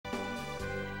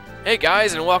Hey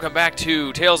guys, and welcome back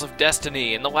to Tales of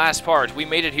Destiny. In the last part, we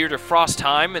made it here to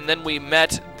Frostheim, and then we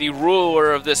met the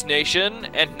ruler of this nation,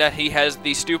 and that he has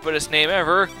the stupidest name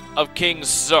ever of King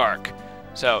Zark.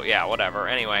 So, yeah, whatever.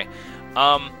 Anyway,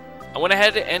 I went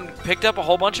ahead and picked up a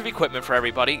whole bunch of equipment for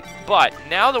everybody, but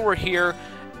now that we're here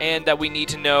and that we need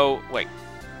to know...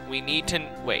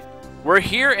 We're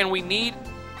here and we need...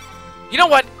 You know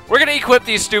what? We're gonna equip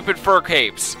these stupid fur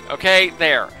capes, okay?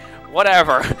 There.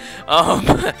 Whatever.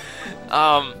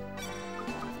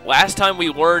 Last time we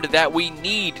learned that we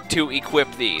need to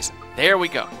equip these. There we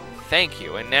go. Thank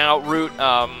you. And now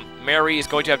Mary is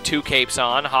going to have 2 capes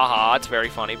on. Haha, it's very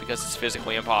funny because it's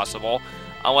physically impossible.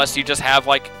 Unless you just have,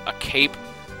 like, a cape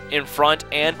in front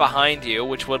and behind you,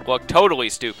 which would look totally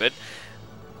stupid.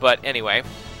 But anyway,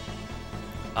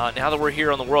 now that we're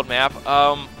here on the world map,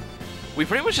 we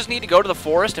pretty much just need to go to the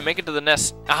forest and make it to the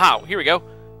nest. Aha, here we go.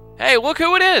 Hey, look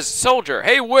who it is! Soldier!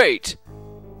 Hey, wait!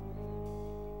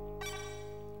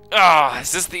 Ah,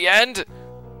 is this the end?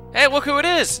 Hey, look who it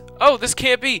is! Oh, this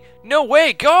can't be! No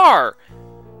way, Gar!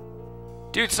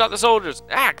 Dude, stop the soldiers!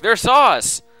 Ack, they saw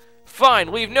us!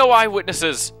 Fine, leave no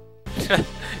eyewitnesses!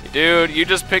 Dude, you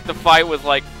just picked the fight with,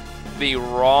 like, the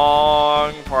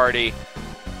wrong party.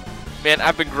 Man,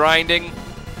 I've been grinding.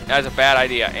 That's a bad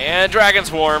idea. And Dragon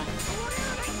Swarm!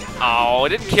 Oh, it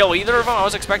didn't kill either of them? I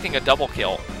was expecting a double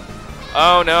kill.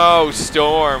 Oh no,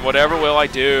 Storm, whatever will I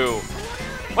do?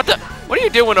 What the? What are you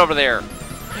doing over there?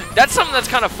 That's something that's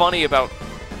kind of funny about...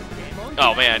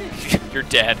 Oh man, you're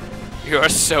dead. You are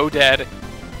so dead.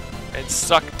 And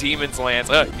suck Demon's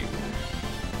Lance.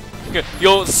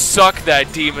 You'll suck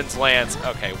that Demon's Lance.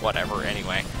 Okay, whatever,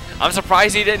 anyway. I'm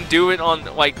surprised he didn't do it on,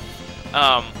 like,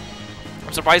 I'm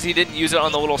surprised he didn't use it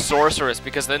on the little sorceress,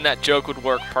 because then that joke would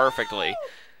work perfectly.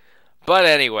 But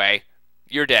anyway,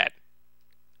 you're dead.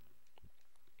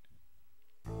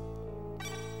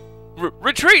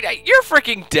 Retreat! You're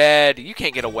freaking dead! You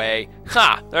can't get away.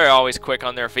 Ha! They're always quick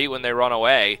on their feet when they run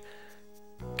away.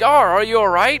 Gar, are you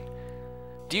alright?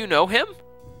 Do you know him?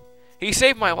 He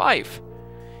saved my life.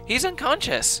 He's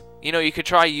unconscious. You know, you could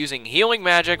try using healing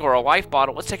magic or a life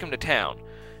bottle. Let's take him to town.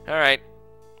 Alright.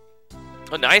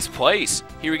 A nice place.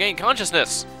 He regained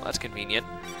consciousness. Well, that's convenient.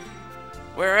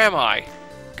 Where am I?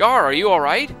 Gar, are you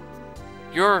alright?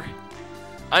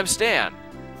 I'm Stan.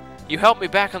 You helped me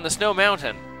back on the Snow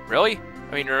Mountain. Really?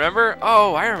 I mean, remember?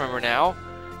 Oh, I remember now.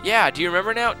 Yeah, do you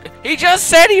remember now? He just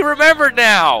said he remembered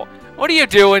now! What are you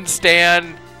doing,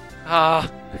 Stan?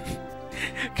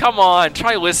 Come on,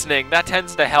 try listening. That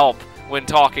tends to help when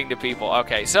talking to people.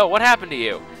 Okay, so what happened to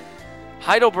you?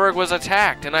 Heidelberg was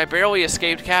attacked, and I barely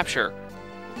escaped capture.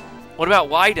 What about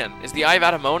Leiden? Is the Eye of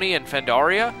Atimony in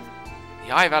Phandaria?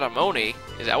 The Eye of Atimony?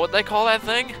 Is that what they call that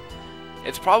thing?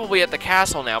 It's probably at the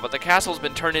castle now, but the castle's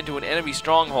been turned into an enemy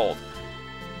stronghold.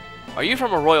 Are you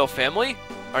from a royal family?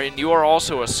 And you are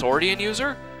also a Swordian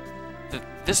user?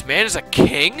 This man is a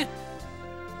king?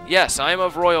 Yes, I am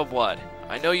of royal blood.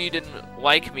 I know you didn't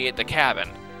like me at the cabin,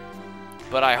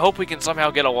 but I hope we can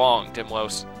somehow get along,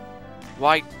 Dimlos.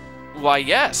 Why,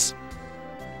 yes.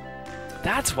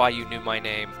 That's why you knew my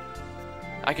name.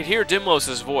 I could hear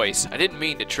Dimlos' voice. I didn't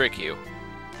mean to trick you.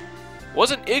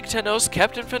 Wasn't Igtanos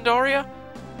kept in Phandaria?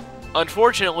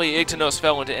 Unfortunately, Igtanos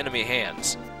fell into enemy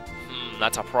hands.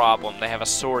 That's a problem. They have a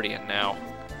Swordian now.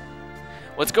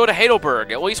 Let's go to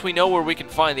Heidelberg. At least we know where we can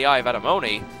find the Eye of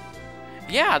Atimony.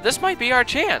 Yeah, this might be our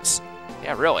chance.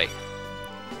 Yeah, really.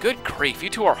 Good grief, you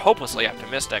two are hopelessly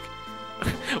optimistic.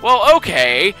 Well,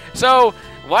 okay. So,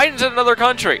 Leiden's in another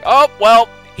country. Oh, well,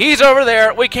 he's over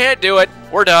there. We can't do it.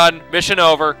 We're done. Mission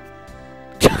over.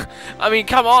 I mean,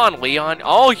 come on, Leon.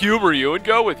 I'll humor you and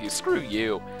go with you. Screw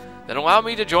you. Then allow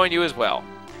me to join you as well.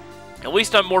 At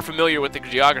least I'm more familiar with the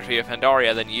geography of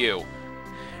Phandaria than you.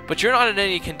 But you're not in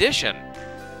any condition.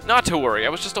 Not to worry, I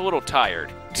was just a little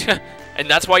tired. And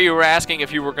that's why you were asking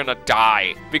if you were gonna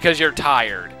die. Because you're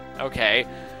tired. Okay.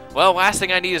 Well, last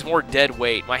thing I need is more dead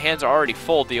weight. My hands are already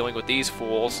full dealing with these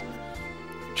fools.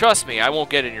 Trust me, I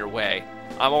won't get in your way.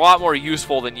 I'm a lot more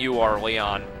useful than you are,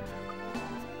 Leon.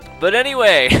 But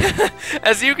anyway,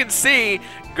 as you can see,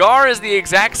 Gar is the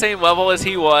exact same level as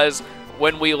he was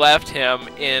when we left him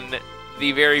in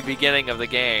the very beginning of the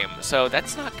game. So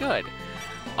that's not good.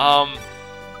 And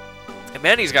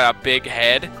man, he's got a big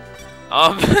head.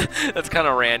 That's kind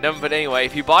of random. But anyway,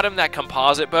 if you bought him that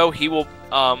composite bow, he will,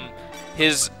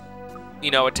 his,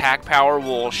 attack power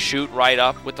will shoot right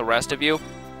up with the rest of you.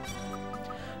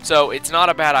 So it's not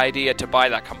a bad idea to buy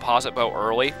that composite bow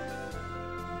early.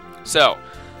 So,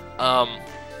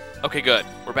 okay, good.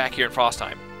 We're back here in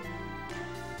Frostheim.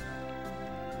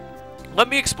 Let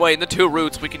me explain the 2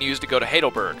 routes we can use to go to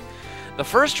Heidelberg. The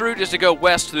first route is to go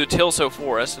west through the Tilso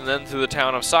Forest and then through the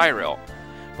town of Cyril.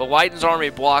 But Lydon's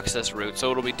army blocks this route, so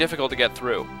it'll be difficult to get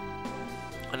through.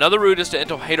 Another route is to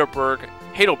enter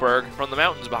Heidelberg from the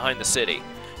mountains behind the city.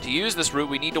 To use this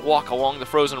route, we need to walk along the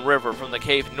frozen river from the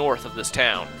cave north of this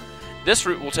town. This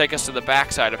route will take us to the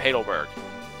backside of Heidelberg.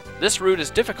 This route is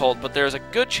difficult, but there is a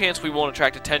good chance we won't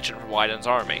attract attention from Lydon's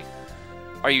army.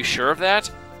 Are you sure of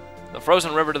that? The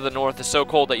frozen river to the north is so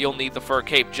cold that you'll need the fur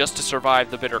cape just to survive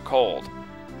the bitter cold.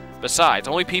 Besides,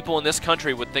 only people in this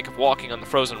country would think of walking on the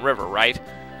frozen river, right?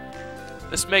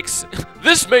 This makes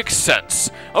sense.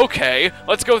 Okay,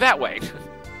 let's go that way.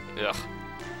 Ugh.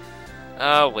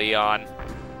 Oh, Leon.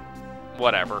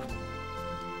 Whatever.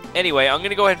 Anyway, I'm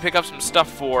going to go ahead and pick up some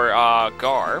stuff for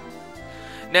Gar.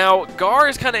 Now, Gar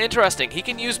is kind of interesting. He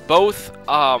can use both,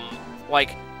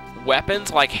 like,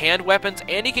 weapons, like hand weapons,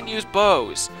 and he can use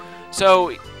bows.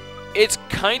 So, it's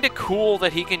kind of cool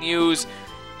that he can use,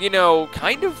 you know,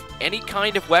 kind of any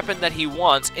kind of weapon that he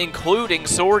wants, including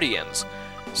Swordians.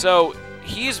 So,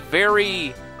 he's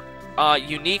very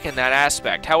unique in that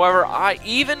aspect. However,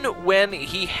 even when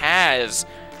he has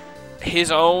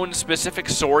his own specific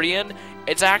Swordian,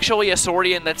 it's actually a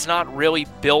Swordian that's not really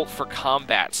built for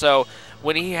combat. So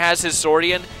when he has his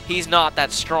Swordian, he's not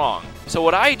that strong. So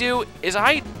what I do is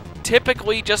I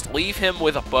typically just leave him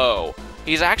with a bow.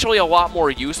 He's actually a lot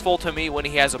more useful to me when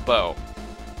he has a bow.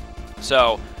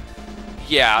 So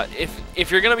yeah, if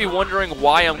you're gonna be wondering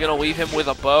why I'm gonna leave him with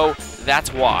a bow,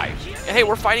 that's why. And hey,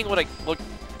 we're fighting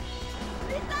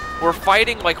we're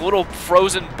fighting like little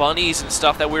frozen bunnies and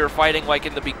stuff that we were fighting like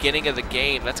in the beginning of the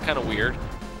game. That's kind of weird.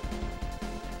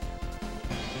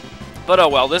 But oh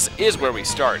well, this is where we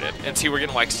started. And see, we're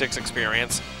getting like 6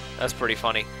 experience. That's pretty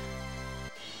funny.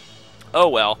 Oh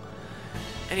well.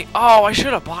 Oh, I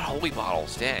should have bought holy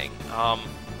bottles. Dang.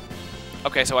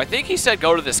 Okay, so I think he said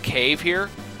go to this cave here.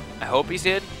 I hope he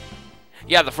did.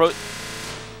 Yeah, the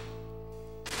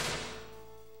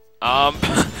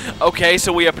okay,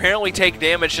 so we apparently take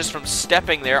damage just from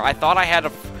stepping there. I thought I had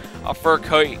a fur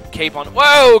cape on.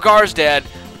 Whoa, Gar's dead.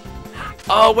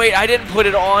 Oh, wait, I didn't put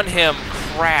it on him.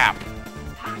 Crap.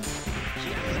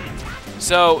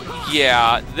 So,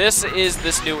 yeah, this is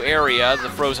this new area, the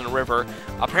frozen river.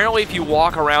 Apparently, if you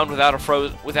walk around without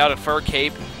a fur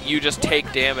cape, you just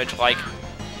take damage like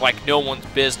no one's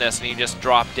business, and you just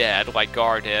drop dead like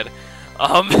Gar did.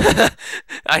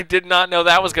 I did not know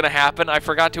that was going to happen. I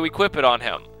forgot to equip it on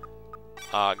him.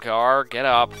 Gar, get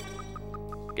up.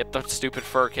 Get the stupid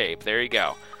fur cape. There you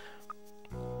go.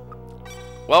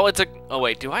 Well, it's a... Oh,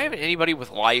 wait. Do I have anybody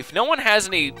with life? No one has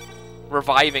any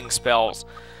reviving spells.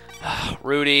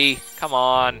 Rudy, come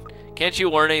on. Can't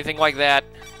you learn anything like that?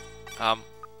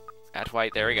 That's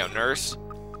right. There we go. Nurse.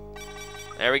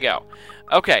 There we go.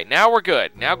 Okay, now we're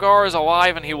good. Now Gar is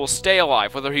alive, and he will stay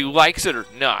alive, whether he likes it or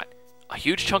not. A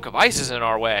huge chunk of ice is in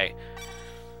our way.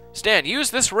 Stan,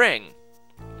 use this ring.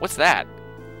 What's that?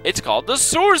 It's called the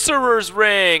Sorcerer's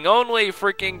Ring. Only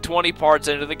freaking 20 parts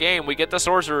into the game, we get the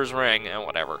Sorcerer's Ring. And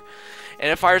whatever. And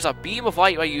it fires a beam of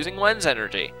light by using lens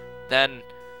energy. Then,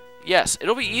 yes,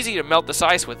 it'll be easy to melt this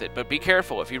ice with it, but be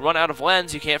careful. If you run out of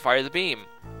lens, you can't fire the beam.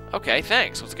 Okay,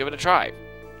 thanks. Let's give it a try.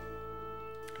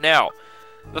 Now,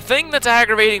 the thing that's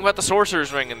aggravating about the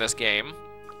Sorcerer's Ring in this game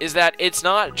is that it's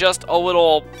not just a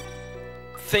little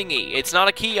thingy. It's not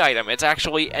a key item. It's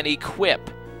actually an equip,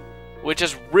 which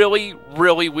is really,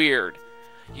 really weird.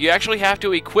 You actually have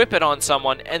to equip it on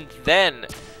someone, and then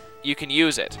you can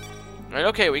use it. Right,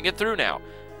 okay, we can get through now.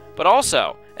 But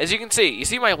also, as you can see, you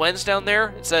see my lens down there?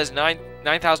 It says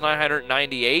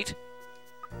 9,998.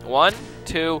 1,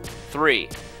 2, 3.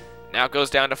 Now it goes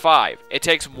down to 5. It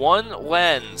takes 1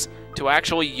 lens to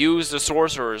actually use the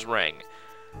Sorcerer's Ring.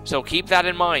 So keep that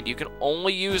in mind. You can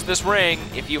only use this ring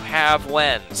if you have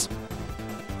lens.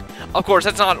 Of course,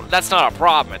 that's not a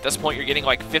problem. At this point, you're getting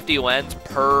like 50 lens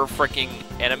per freaking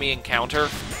enemy encounter.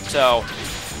 So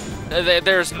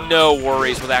there's no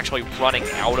worries with actually running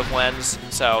out of lens.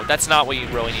 So that's not what you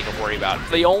really need to worry about.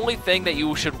 The only thing that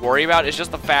you should worry about is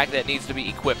just the fact that it needs to be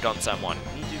equipped on someone.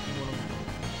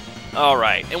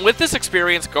 Alright, and with this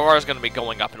experience, Gar is going to be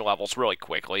going up in levels really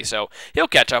quickly, so he'll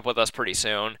catch up with us pretty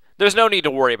soon. There's no need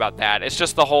to worry about that. It's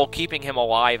just the whole keeping him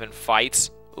alive in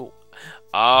fights. Ooh.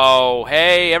 Oh,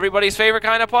 hey, everybody's favorite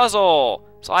kind of puzzle.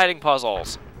 Sliding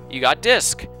puzzles. You got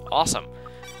disc. Awesome.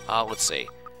 Let's see.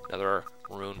 Another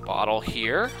rune bottle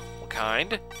here. What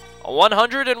kind? A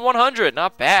 100 and 100.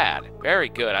 Not bad. Very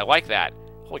good. I like that.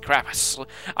 Holy crap.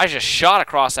 I just shot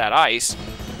across that ice.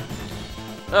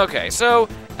 Okay, so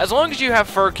as long as you have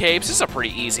fur capes, this is a pretty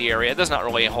easy area. There's not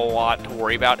really a whole lot to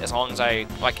worry about as long as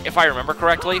if I remember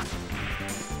correctly.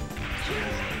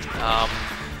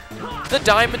 The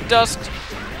Diamond Dusk,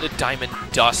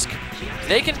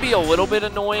 they can be a little bit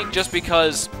annoying just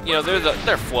because, you know,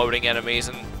 they're floating enemies,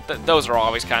 and those are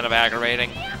always kind of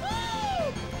aggravating.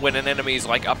 When an enemy's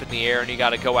like up in the air and you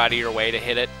gotta go out of your way to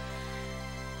hit it.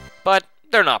 But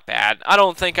they're not bad. I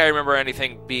don't think I remember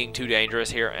anything being too dangerous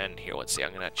here. And here, let's see,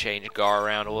 I'm gonna change Gar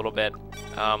around a little bit.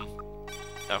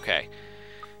 Okay.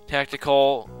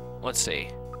 Tactical, let's see.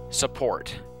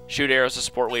 Support. Shoot arrows to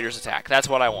support leader's attack. That's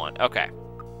what I want. Okay.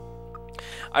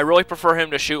 I really prefer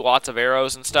him to shoot lots of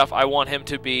arrows and stuff. I want him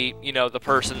to be, you know, the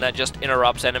person that just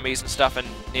interrupts enemies and stuff and,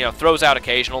 you know, throws out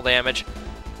occasional damage.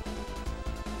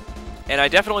 And I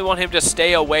definitely want him to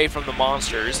stay away from the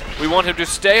monsters. We want him to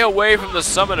stay away from the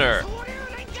summoner.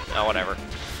 Oh, whatever.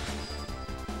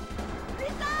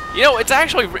 You know,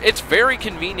 it's very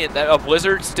convenient that a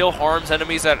blizzard still harms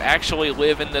enemies that actually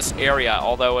live in this area,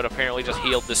 although it apparently just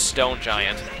healed this stone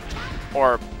giant.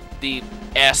 Or the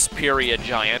S period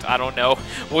giant. I don't know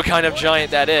what kind of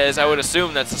giant that is. I would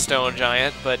assume that's a stone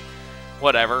giant, but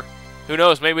whatever. Who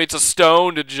knows? Maybe it's a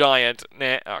stoned giant.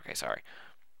 Nah. Okay, sorry.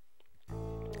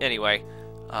 Anyway,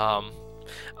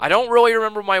 I don't really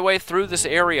remember my way through this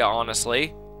area,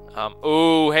 honestly.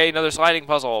 Ooh, hey, another sliding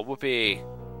puzzle. Whoopee.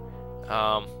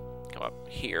 Come up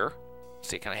here. Let's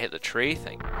see, can I hit the tree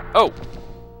thing? Oh!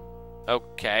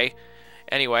 Okay.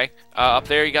 Anyway, up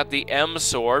there you got the M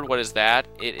sword. What is that?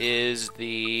 It is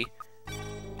the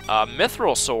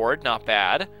Mithril sword. Not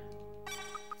bad.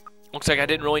 Looks like I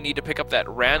didn't really need to pick up that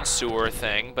Ranseur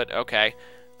thing, but okay.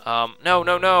 No.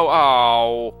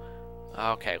 Oh.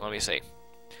 Okay, let me see.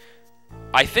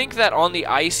 I think that on the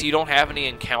ice you don't have any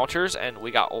encounters, and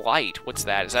we got light. What's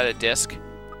that? Is that a disc?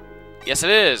 Yes, it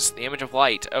is. The image of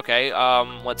light. Okay,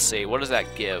 let's see. What does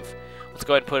that give? Let's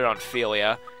go ahead and put it on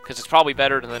Philia, because it's probably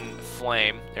better than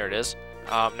Flame. There it is.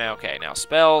 Now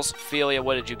spells. Philia,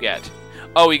 what did you get?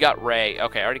 Oh, you got Ray.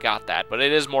 Okay, I already got that, but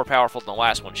it is more powerful than the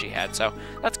last one she had, so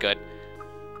that's good.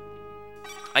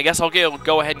 I guess I'll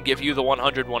go ahead and give you the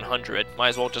 100-100. Might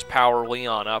as well just power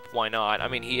Leon up. Why not? I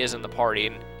mean, he is in the party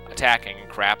and attacking and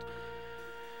crap.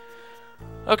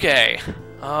 Okay.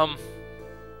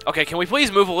 Okay, can we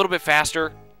please move a little bit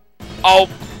faster? Oh,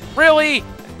 really?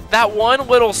 That one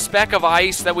little speck of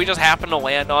ice that we just happened to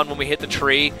land on when we hit the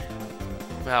tree?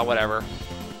 Whatever.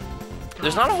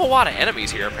 There's not a whole lot of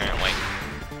enemies here, apparently.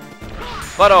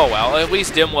 But oh well, at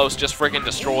least Dimlos just freaking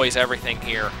destroys everything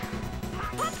here.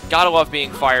 Gotta love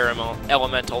being fire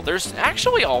elemental. There's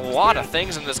actually a lot of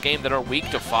things in this game that are weak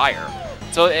to fire.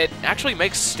 So it actually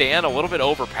makes Stan a little bit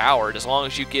overpowered as long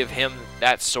as you give him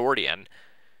that Swordian.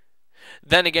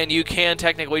 Then again, you can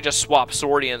technically just swap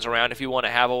Swordians around if you want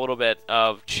to have a little bit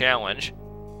of challenge.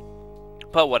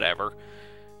 But whatever.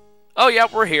 Oh, yeah,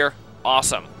 we're here.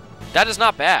 Awesome. That is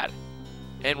not bad.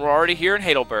 And we're already here in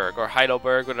Heidelberg, or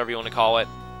Heidelberg, whatever you want to call it.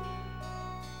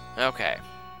 Okay.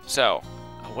 So,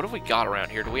 what have we got around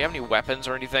here? Do we have any weapons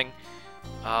or anything?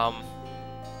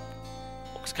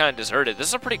 Looks kind of deserted. This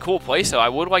is a pretty cool place, though. I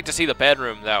would like to see the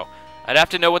bedroom, though. I'd have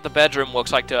to know what the bedroom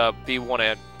looks like to be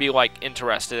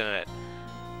interested in it.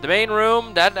 The main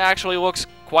room, that actually looks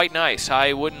quite nice.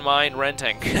 I wouldn't mind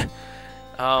renting.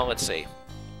 Let's see.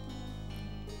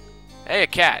 Hey, a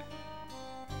cat.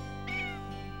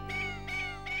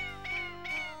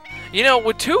 You know,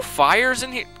 with two fires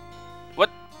in here...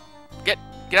 What? Get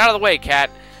out of the way,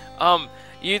 cat.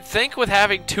 You'd think with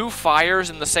having two fires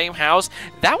in the same house,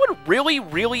 that would really,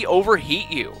 really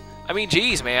overheat you. I mean,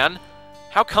 geez, man.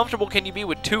 How comfortable can you be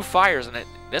with two fires in it?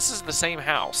 This is the same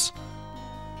house.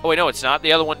 Oh, wait, no, it's not.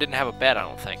 The other one didn't have a bed, I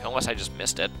don't think, unless I just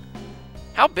missed it.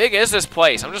 How big is this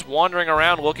place? I'm just wandering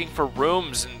around looking for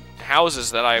rooms and houses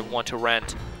that I want to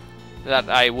rent that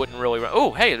I wouldn't really rent.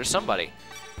 Oh, hey, there's somebody.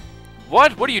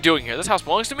 What? What are you doing here? This house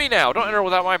belongs to me now. Don't enter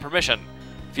without my permission.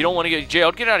 If you don't want to get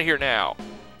jailed, get out of here now.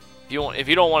 If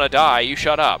you don't want to die, you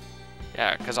shut up.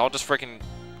 Yeah, because I'll just freaking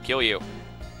kill you.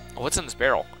 Oh, what's in this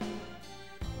barrel?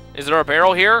 Is there a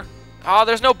barrel here? Oh,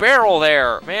 there's no barrel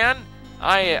there, man.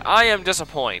 I am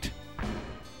disappointed.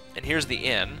 And here's the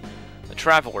inn. The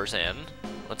Traveler's Inn.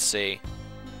 Let's see.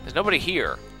 There's nobody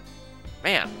here.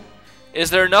 Man.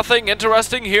 Is there nothing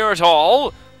interesting here at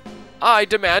all? I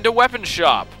demand a weapon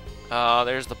shop.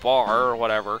 There's the bar or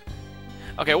whatever.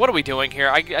 Okay, what are we doing here?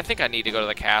 I think I need to go to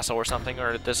the castle or something,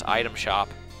 or this item shop.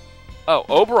 Oh,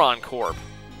 Oberon Corp.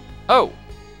 Oh.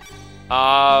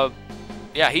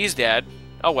 Yeah, he's dead.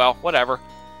 Oh well, whatever.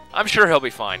 I'm sure he'll be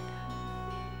fine.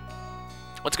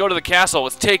 Let's go to the castle.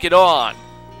 Let's take it on.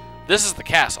 This is the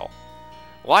castle.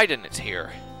 Leiden is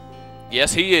here.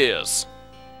 Yes, he is.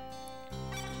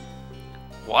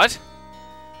 What?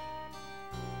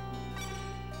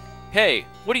 Hey,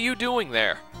 what are you doing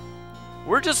there?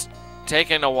 We're just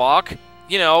taking a walk.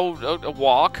 You know, a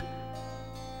walk.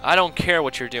 I don't care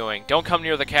what you're doing. Don't come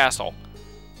near the castle.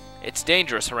 It's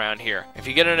dangerous around here. If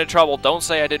you get into trouble, don't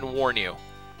say I didn't warn you.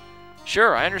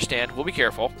 Sure, I understand. We'll be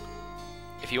careful.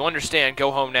 If you understand,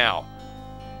 go home now.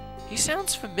 He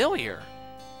sounds familiar.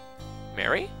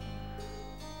 Mary?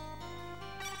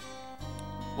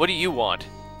 What do you want?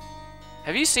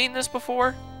 Have you seen this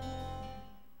before?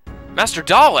 Master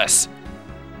Dallas!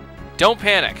 Don't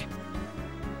panic.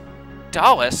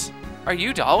 Dallas? Are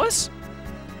you Dallas?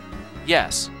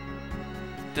 Yes.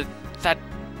 That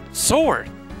sword!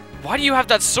 Why do you have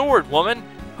that sword, woman?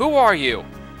 Who are you?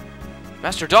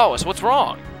 Master Dallas, what's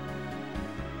wrong?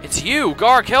 It's you,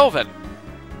 Gar Kelvin!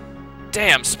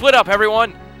 Damn, split up,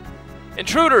 everyone!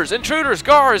 Intruders! Intruders!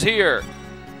 Gar is here!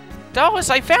 Dallas,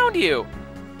 I found you!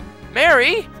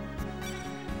 Mary?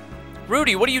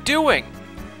 Rudy, what are you doing?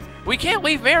 We can't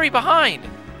leave Mary behind!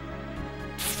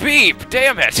 Beep!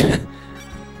 Damn it!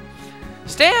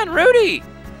 Stan! Rudy!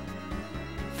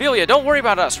 Ophelia, don't worry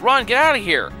about us. Run, get out of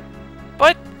here!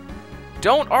 But...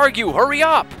 don't argue, hurry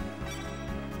up!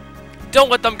 Don't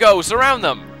let them go, surround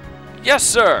them! Yes,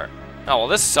 sir! Oh, well,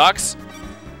 this sucks.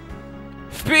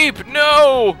 Beep!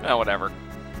 No! Oh, whatever.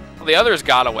 Well, the others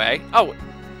got away.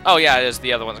 Oh, yeah, it is.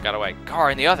 The other ones got away. Gar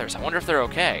and the others. I wonder if they're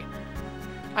okay.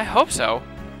 I hope so.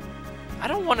 I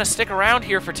don't want to stick around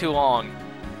here for too long.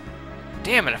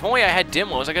 Damn it, if only I had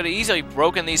Dimlos, I could have easily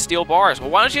broken these steel bars. Well,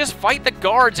 why don't you just fight the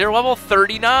guards? They're level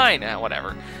 39.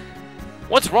 Whatever.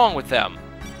 What's wrong with them?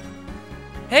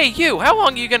 Hey, you! How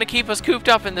long are you going to keep us cooped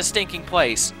up in this stinking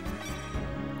place?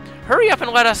 Hurry up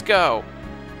and let us go.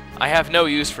 I have no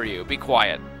use for you. Be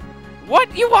quiet.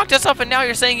 What? You locked us up and now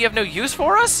you're saying you have no use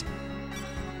for us?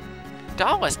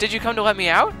 Dallas, did you come to let me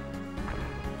out?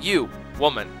 You,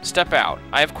 woman, step out.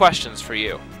 I have questions for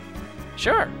you.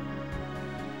 Sure.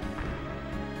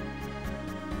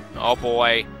 Oh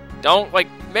boy. Don't,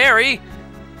 Mary!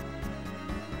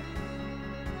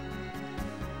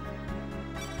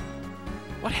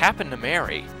 What happened to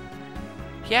Mary?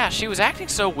 Yeah, she was acting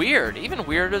so weird, even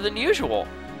weirder than usual.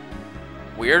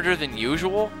 Weirder than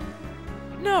usual?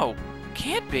 No,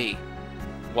 can't be.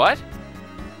 What?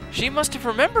 She must have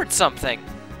remembered something.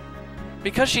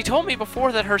 Because she told me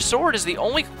before that her sword is the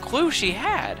only clue she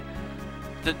had.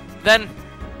 Then,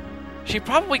 she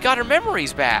probably got her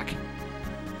memories back.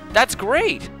 That's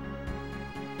great.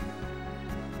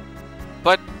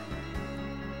 But,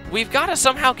 we've got to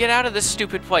somehow get out of this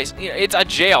stupid place. It's a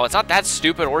jail. It's not that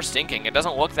stupid or stinking. It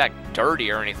doesn't look that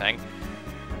dirty or anything.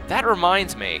 That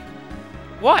reminds me.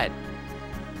 What?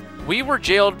 We were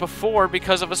jailed before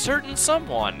because of a certain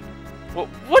someone.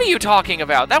 What are you talking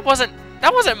about? That wasn't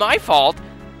my fault.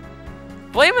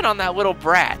 Blame it on that little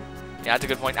brat. Yeah, that's a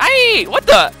good point. Hey, what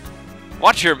the?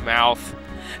 Watch your mouth.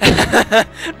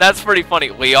 That's pretty funny.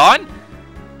 Leon?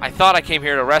 I thought I came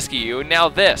here to rescue you, and now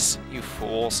this. You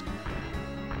fools.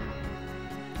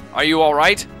 Are you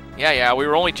alright? Yeah, we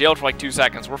were only jailed for 2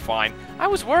 seconds. We're fine. I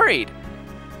was worried.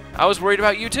 I was worried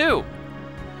about you too.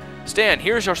 Stan,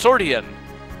 here's your Swordian.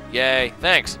 Yay,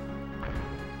 thanks.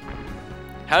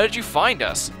 How did you find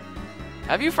us?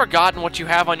 Have you forgotten what you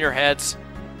have on your heads?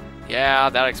 Yeah,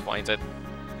 that explains it.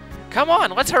 Come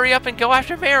on, let's hurry up and go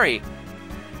after Mary.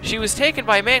 She was taken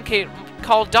by a man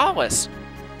called Dallas.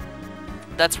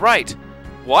 That's right.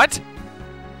 What?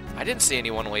 I didn't see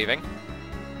anyone leaving.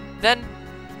 Then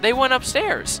they went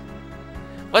upstairs.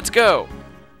 Let's go.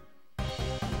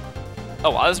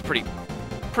 Oh, wow, this is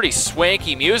pretty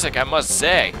swanky music, I must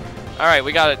say. All right,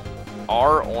 we got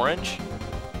R orange.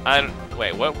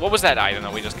 Wait, what was that item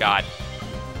that we just got?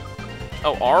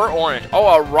 Oh, R orange. Oh,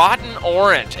 a rotten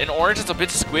orange. An orange that's a bit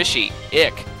squishy.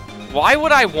 Ick. Why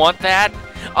would I want that?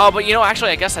 But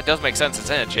actually, I guess that does make sense. It's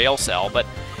in a jail cell. But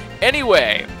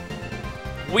anyway,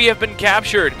 we have been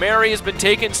captured. Mary has been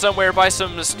taken somewhere by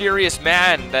some mysterious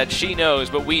man that she knows,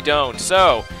 but we don't.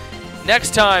 So,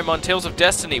 next time on Tales of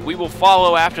Destiny, we will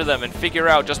follow after them and figure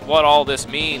out just what all this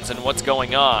means and what's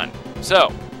going on.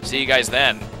 So, see you guys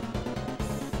then.